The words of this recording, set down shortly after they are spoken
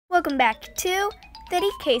Welcome back to the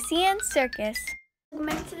DKCN Circus.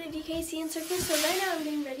 Welcome back to the DKCN Circus. So right now I'm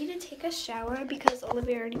getting ready to take a shower because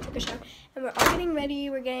Olivia already took a shower. And we're all getting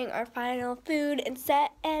ready. We're getting our final food and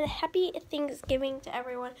set. And happy Thanksgiving to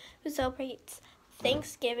everyone who celebrates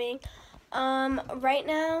Thanksgiving. Right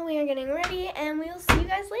now we are getting ready and we'll see you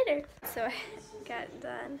guys later. So I got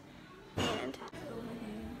done and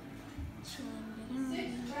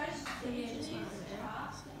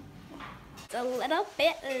it's a little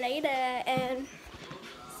bit later and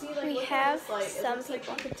we have some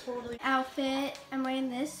people. Outfit. I'm wearing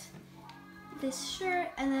this shirt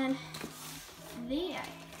and then the.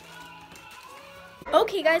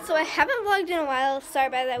 Okay guys, so I haven't vlogged in a while. Sorry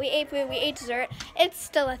about that. We ate food, we ate dessert. It's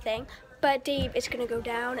still a thing. But Dave is gonna go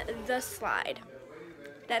down the slide.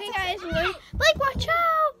 That's hey guys, Blake, watch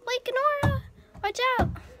out! Blake and Nora! Watch out!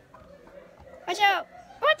 Watch out!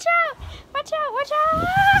 Watch out! Watch out! Watch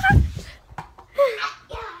out!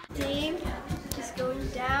 Dave is going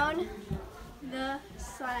down the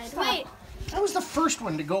slide. Stop. Wait! I was the first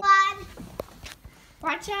one to go.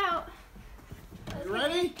 Watch out! You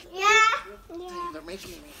ready? Yeah. They're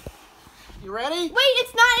making me. You ready? Wait,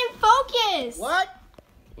 it's not in focus! What?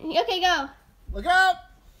 Okay, go. Look out!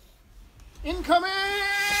 Incoming!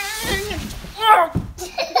 That's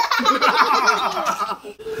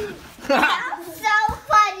so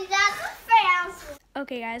funny. That's fast.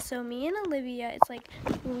 Okay guys, so me and Olivia, it's like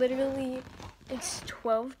literally, it's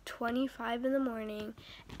 12:25 in the morning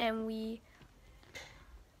and we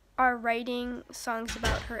are writing songs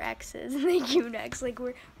about her exes and the cute ex. Like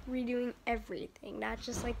we're redoing everything, not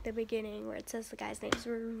just like the beginning where it says the guy's names.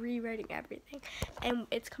 We're rewriting everything and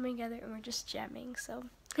it's coming together and we're just jamming. So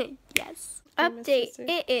yes. Update,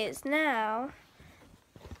 it is now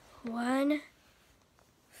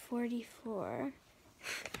 1:44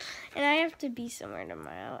 and I have to be somewhere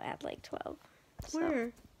tomorrow at like 12. So,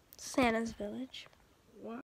 Where? Santa's Village.